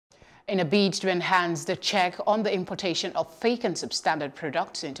In a bid to enhance the check on the importation of fake and substandard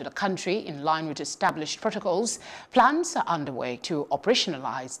products into the country in line with established protocols, plans are underway to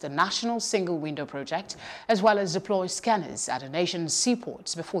operationalize the National Single Window Project as well as deploy scanners at the nation's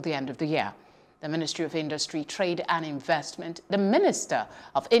seaports before the end of the year. The Minister of Industry, Trade and Investment, Adeni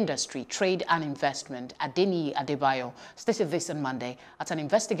Adebayo, stated this on Monday at an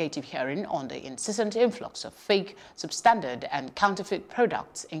investigative hearing on the incessant influx of fake, substandard and counterfeit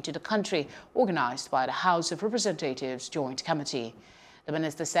products into the country organized by the House of Representatives Joint Committee. The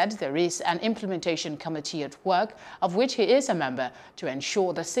minister said there is an implementation committee at work, of which he is a member, to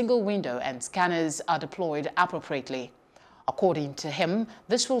ensure the single window and scanners are deployed appropriately. According to him,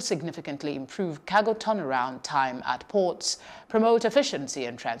 this will significantly improve cargo turnaround time at ports, promote efficiency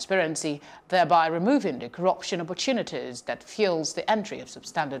and transparency, thereby removing the corruption opportunities that fuels the entry of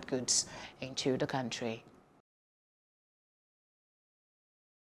substandard goods into the country.